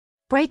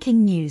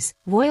Breaking news,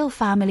 royal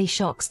family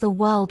shocks the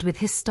world with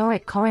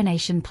historic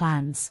coronation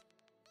plans.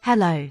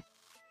 Hello.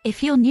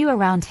 If you're new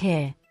around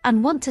here,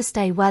 and want to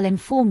stay well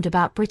informed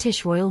about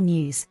British royal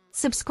news,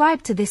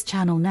 subscribe to this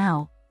channel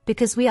now,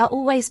 because we are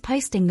always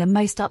posting the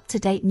most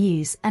up-to-date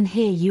news and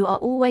here you are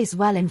always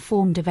well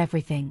informed of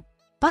everything.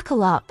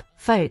 Buckle up,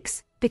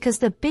 folks, because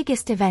the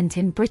biggest event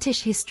in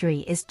British history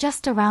is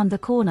just around the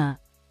corner.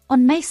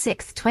 On May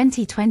 6,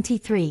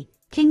 2023,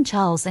 King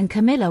Charles and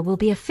Camilla will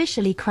be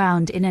officially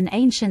crowned in an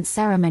ancient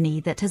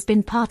ceremony that has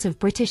been part of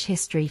British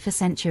history for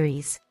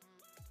centuries.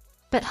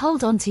 But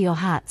hold on to your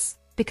hats,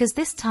 because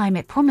this time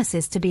it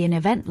promises to be an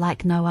event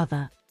like no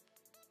other.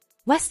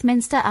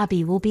 Westminster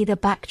Abbey will be the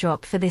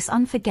backdrop for this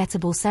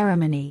unforgettable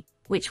ceremony,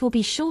 which will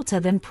be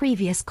shorter than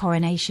previous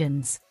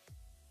coronations.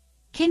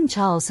 King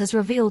Charles has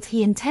revealed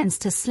he intends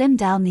to slim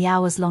down the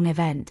hours-long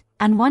event,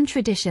 and one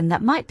tradition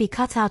that might be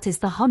cut out is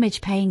the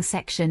homage-paying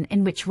section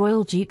in which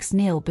royal dukes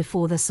kneel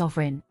before the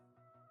sovereign.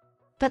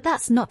 But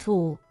that's not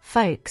all,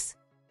 folks.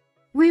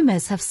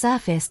 Rumours have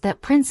surfaced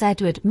that Prince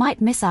Edward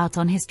might miss out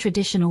on his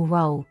traditional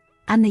role,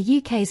 and the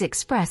UK's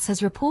Express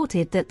has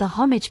reported that the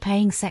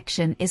homage-paying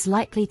section is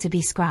likely to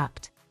be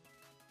scrapped.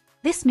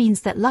 This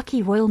means that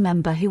lucky royal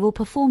member who will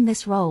perform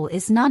this role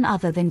is none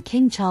other than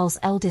King Charles'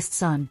 eldest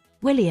son,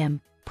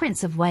 William,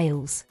 Prince of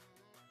Wales.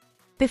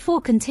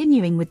 Before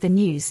continuing with the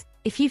news,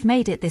 if you've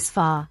made it this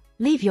far,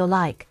 leave your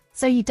like,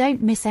 so you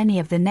don't miss any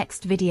of the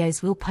next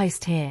videos we'll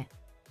post here.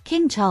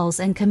 King Charles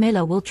and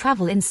Camilla will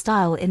travel in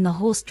style in the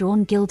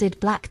horse-drawn gilded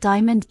black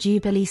diamond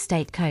Jubilee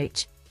state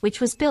coach, which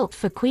was built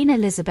for Queen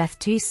Elizabeth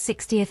II's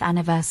 60th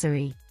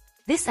anniversary.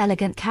 This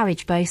elegant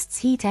carriage boasts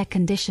heat air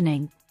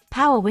conditioning,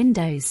 power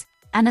windows,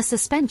 and a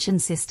suspension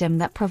system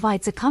that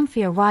provides a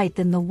comfier ride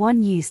than the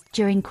one used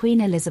during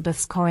Queen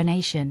Elizabeth's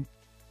coronation.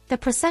 The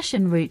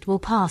procession route will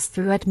pass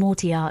through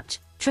Admiralty Arch,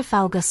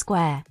 Trafalgar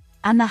Square,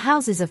 and the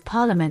Houses of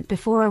Parliament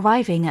before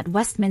arriving at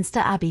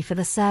Westminster Abbey for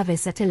the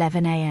service at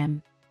 11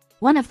 AM.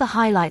 One of the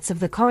highlights of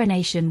the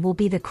coronation will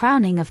be the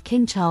crowning of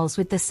King Charles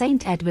with the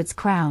St. Edward's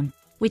crown,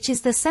 which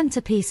is the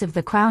centerpiece of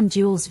the crown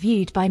jewels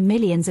viewed by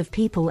millions of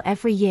people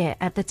every year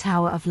at the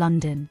Tower of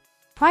London.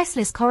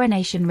 Priceless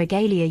coronation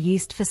regalia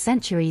used for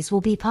centuries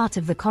will be part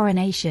of the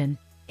coronation,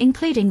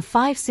 including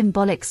 5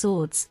 symbolic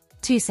swords,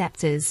 2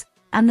 scepters,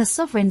 and the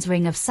sovereign's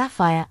ring of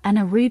sapphire and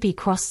a ruby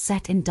cross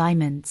set in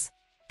diamonds.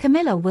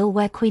 Camilla will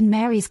wear Queen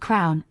Mary's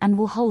crown and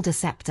will hold a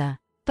scepter.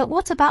 But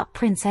what about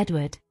Prince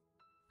Edward?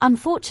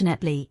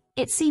 Unfortunately,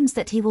 it seems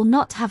that he will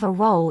not have a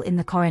role in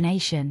the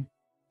coronation.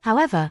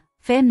 However,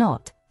 fear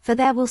not, for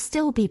there will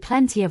still be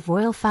plenty of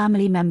royal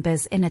family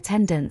members in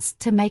attendance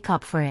to make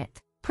up for it.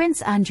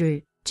 Prince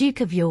Andrew, Duke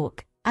of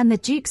York, and the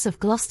Dukes of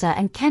Gloucester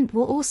and Kent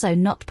will also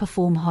not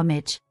perform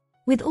homage.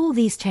 With all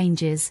these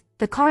changes,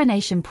 the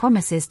coronation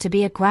promises to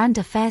be a grand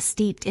affair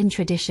steeped in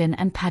tradition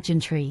and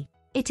pageantry.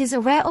 It is a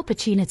rare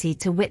opportunity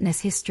to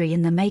witness history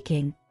in the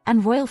making,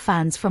 and royal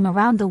fans from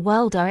around the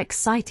world are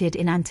excited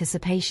in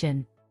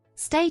anticipation.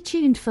 Stay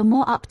tuned for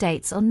more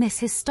updates on this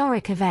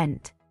historic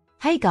event.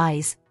 Hey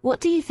guys,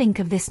 what do you think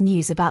of this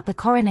news about the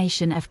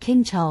coronation of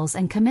King Charles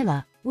and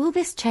Camilla? Will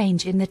this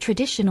change in the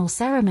traditional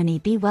ceremony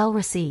be well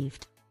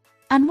received?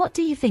 And what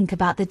do you think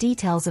about the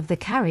details of the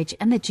carriage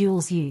and the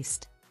jewels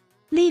used?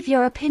 Leave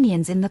your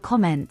opinions in the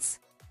comments.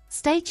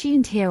 Stay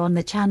tuned here on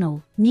the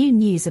channel. New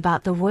news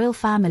about the royal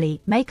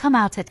family may come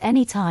out at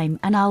any time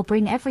and I'll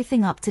bring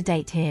everything up to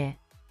date here.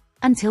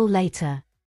 Until later.